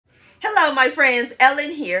Hello my friends,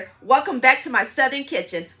 Ellen here. Welcome back to my southern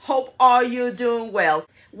kitchen. Hope all you're doing well.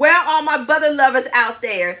 Where are all my butter lovers out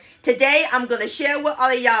there? Today I'm going to share with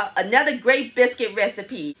all of y'all another great biscuit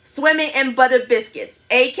recipe. Swimming in butter biscuits,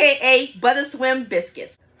 aka butter swim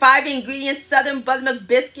biscuits. 5 ingredients southern buttermilk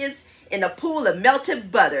biscuits in a pool of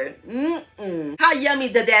melted butter. How yummy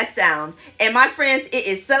does that sound? And my friends, it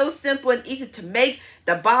is so simple and easy to make.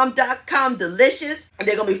 The bomb.com delicious.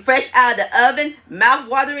 They're going to be fresh out of the oven,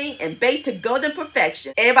 mouth-watering, and baked to golden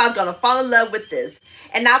perfection. Everybody's going to fall in love with this.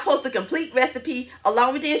 And I'll post a complete recipe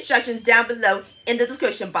along with the instructions down below in the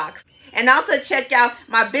description box. And also check out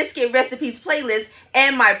my biscuit recipes playlist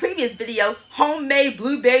and my previous video, homemade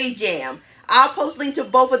blueberry jam. I'll post a link to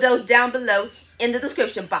both of those down below in the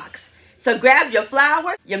description box. So grab your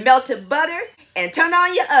flour, your melted butter, and turn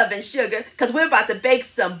on your oven, sugar, because we're about to bake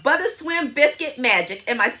some butter swim biscuit magic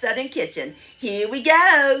in my southern kitchen. Here we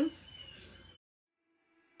go.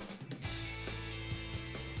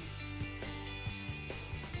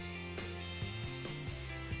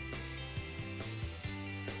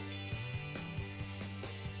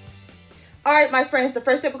 All right, my friends, the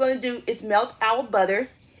first step we're going to do is melt our butter.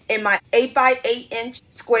 In my 8 by 8 inch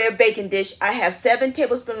square baking dish, I have 7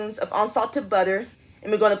 tablespoons of unsalted butter.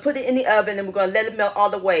 And we're going to put it in the oven and we're going to let it melt all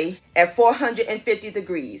the way at 450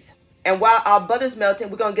 degrees. And while our butter's melting,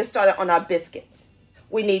 we're going to get started on our biscuits.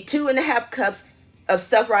 We need 2½ cups of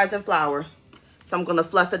self-rising flour. So I'm going to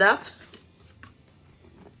fluff it up.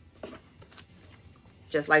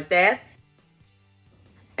 Just like that.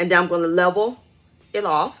 And then I'm going to level it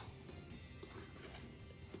off.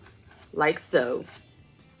 Like so.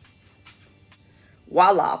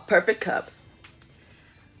 Voila, perfect cup.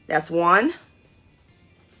 That's one.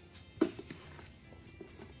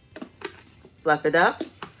 Fluff it up.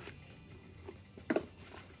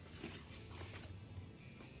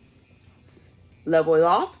 Level it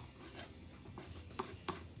off.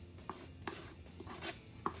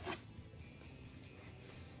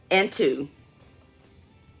 And 2.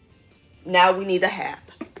 Now we need a half.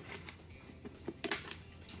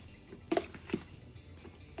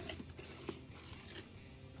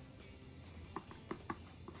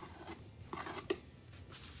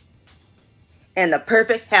 And a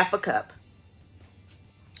perfect half a cup.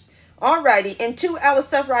 Alrighty, into our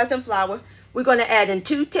self-rising flour, we're going to add in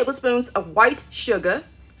 2 tablespoons of white sugar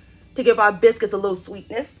to give our biscuits a little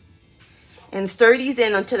sweetness. And stir these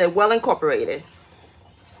in until they're well incorporated.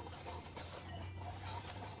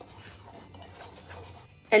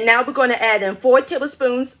 And now we're going to add in 4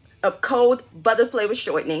 tablespoons of cold butter flavored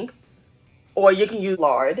shortening, or you can use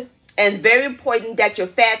lard. And it's very important that your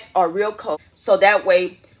fats are real cold, so that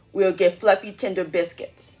way we'll get fluffy, tender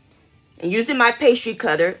biscuits. And using my pastry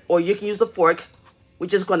cutter, or you can use a fork, we're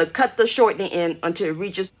just going to cut the shortening in until it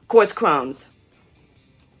reaches coarse crumbs.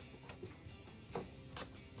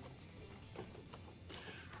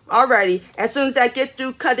 Alrighty, as soon as I get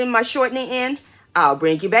through cutting my shortening in, I'll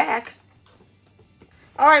bring you back.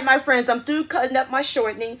 Alright, my friends, I'm through cutting up my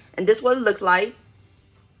shortening, and this is what it looks like.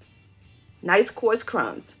 Nice coarse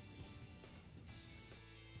crumbs.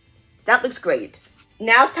 That looks great.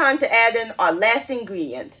 Now it's time to add in our last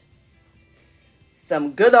ingredient.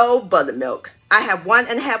 Some good old buttermilk. I have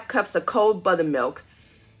 1½ cups of cold buttermilk.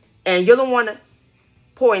 And you don't want to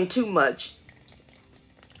pour in too much.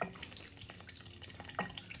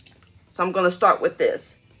 So I'm going to start with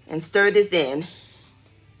this and stir this in.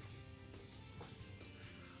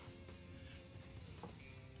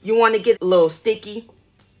 You want to get a little sticky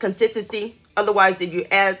consistency. Otherwise, if you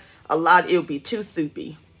add a lot, it'll be too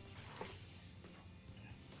soupy.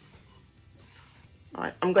 All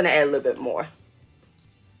right, I'm going to add a little bit more.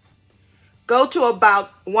 Go to about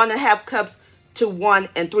 1½ cups to 1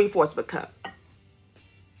 3/4 of a cup.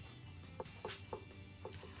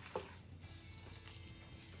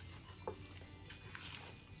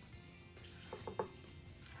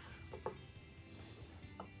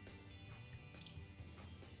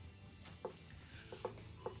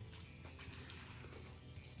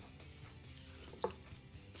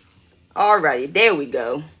 Alrighty, there we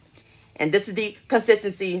go. And this is the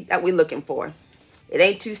consistency that we're looking for. It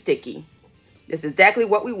ain't too sticky. This is exactly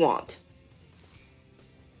what we want.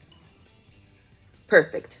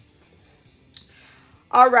 Perfect.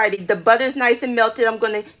 Alrighty, the butter is nice and melted. I'm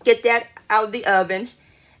going to get that out of the oven.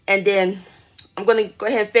 And then I'm going to go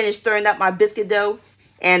ahead and finish stirring up my biscuit dough.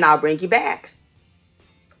 And I'll bring you back.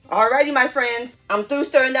 Alrighty, my friends. I'm through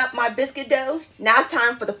stirring up my biscuit dough. Now it's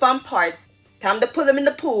time for the fun part. Time to put them in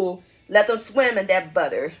the pool. Let them swim in that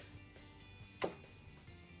butter.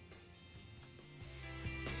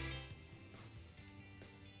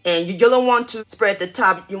 And you don't want to spread the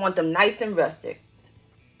top. You want them nice and rustic.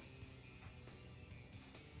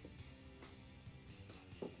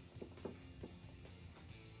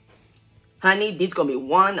 Honey, these gonna be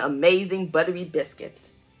one amazing buttery biscuits.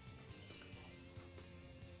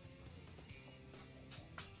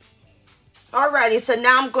 Alrighty, so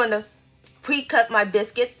now I'm gonna pre-cut my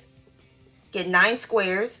biscuits. Get 9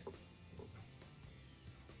 squares.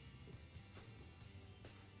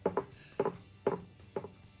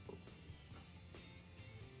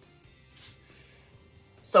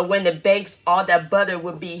 So when it bakes, all that butter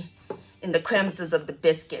will be in the crevices of the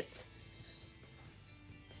biscuits.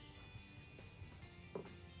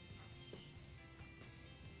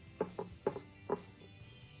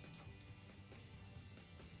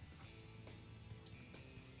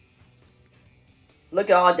 Look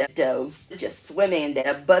at all that dough. It's just swimming in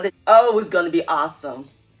that butter. Oh, it's going to be awesome.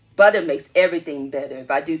 Butter makes everything better, if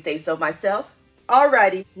I do say so myself.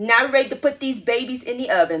 Alrighty, now we're ready to put these babies in the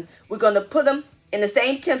oven. We're going to put them in the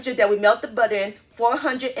same temperature that we melt the butter in,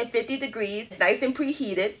 450 degrees. It's nice and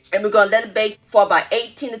preheated. And we're going to let it bake for about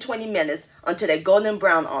 18 to 20 minutes until they're golden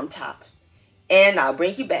brown on top. And I'll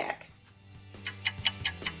bring you back.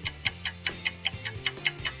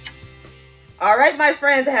 All right, my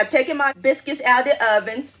friends, I have taken my biscuits out of the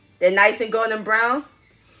oven. They're nice and golden brown.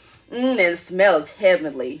 And it smells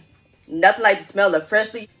heavenly. Nothing like the smell of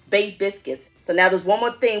freshly baked biscuits. So now there's one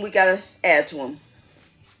more thing we gotta add to them.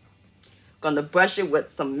 Gonna brush it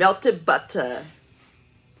with some melted butter.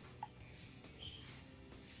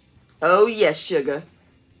 Oh yes, sugar.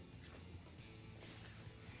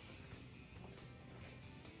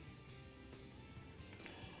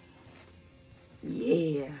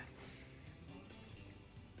 Yeah.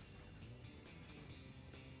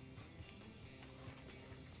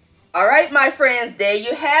 All right, my friends, there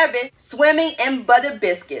you have it. Swimming in butter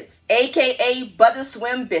biscuits, aka butter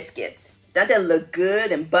swim biscuits. Doesn't that look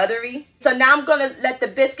good and buttery? So now I'm gonna let the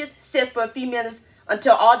biscuits sit for a few minutes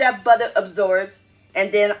until all that butter absorbs,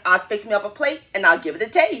 and then I'll fix me up a plate and I'll give it a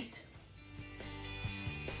taste.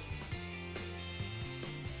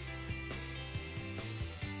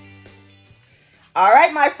 All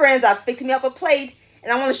right, my friends, I fixed me up a plate,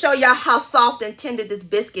 and I want to show y'all how soft and tender this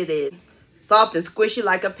biscuit is. Soft and squishy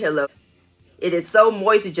like a pillow. It is so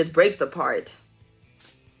moist it just breaks apart.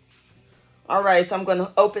 All right, so I'm going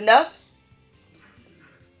to open up.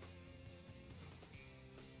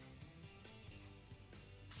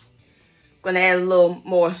 Going to add a little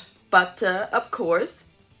more butter, of course.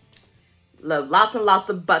 Lots and lots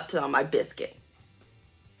of butter on my biscuit.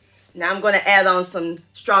 Now I'm going to add on some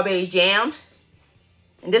strawberry jam.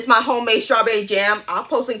 And this is my homemade strawberry jam. I'll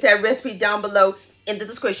post a link to that recipe down below in the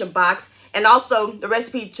description box. And also the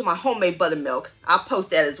recipe to my homemade buttermilk. I'll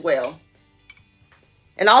post that as well.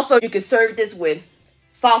 And also you can serve this with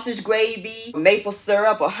sausage gravy, maple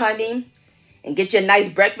syrup, or honey. And get you a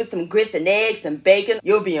nice breakfast, some grits and eggs and bacon.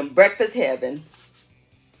 You'll be in breakfast heaven.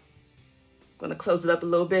 Gonna close it up a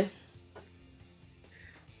little bit.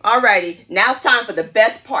 Alrighty, now it's time for the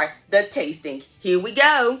best part, the tasting. Here we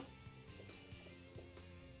go.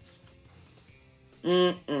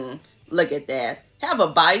 Look at that. Have a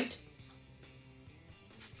bite.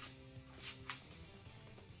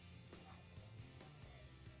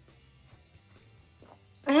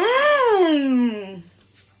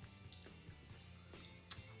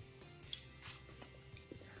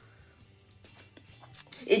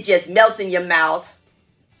 It just melts in your mouth.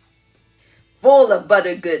 Full of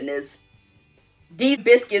butter goodness. These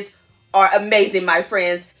biscuits are amazing, my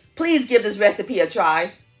friends. Please give this recipe a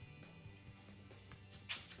try.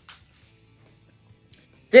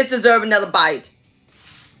 This deserves another bite.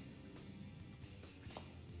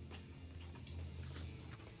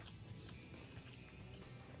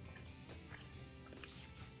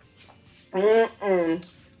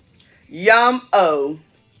 Yum-o.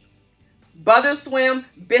 Butter swim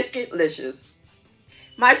biscuit-licious.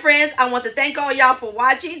 My friends, I want to thank all y'all for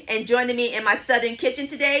watching and joining me in my southern kitchen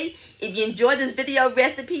today. If you enjoyed this video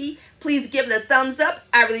recipe, please give it a thumbs up.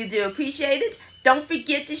 I really do appreciate it. Don't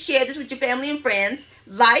forget to share this with your family and friends.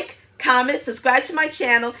 Like, comment, subscribe to my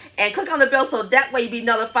channel, and click on the bell so that way you'll be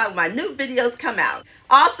notified when my new videos come out.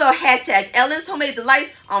 Also, hashtag Ellen's Homemade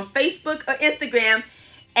Delights on Facebook or Instagram.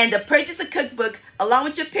 And to purchase a cookbook along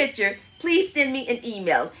with your picture, please send me an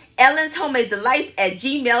email,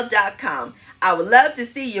 ellenshomemadedelights@gmail.com. I would love to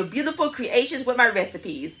see your beautiful creations with my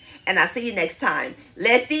recipes. And I'll see you next time.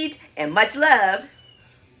 Let's eat and much love.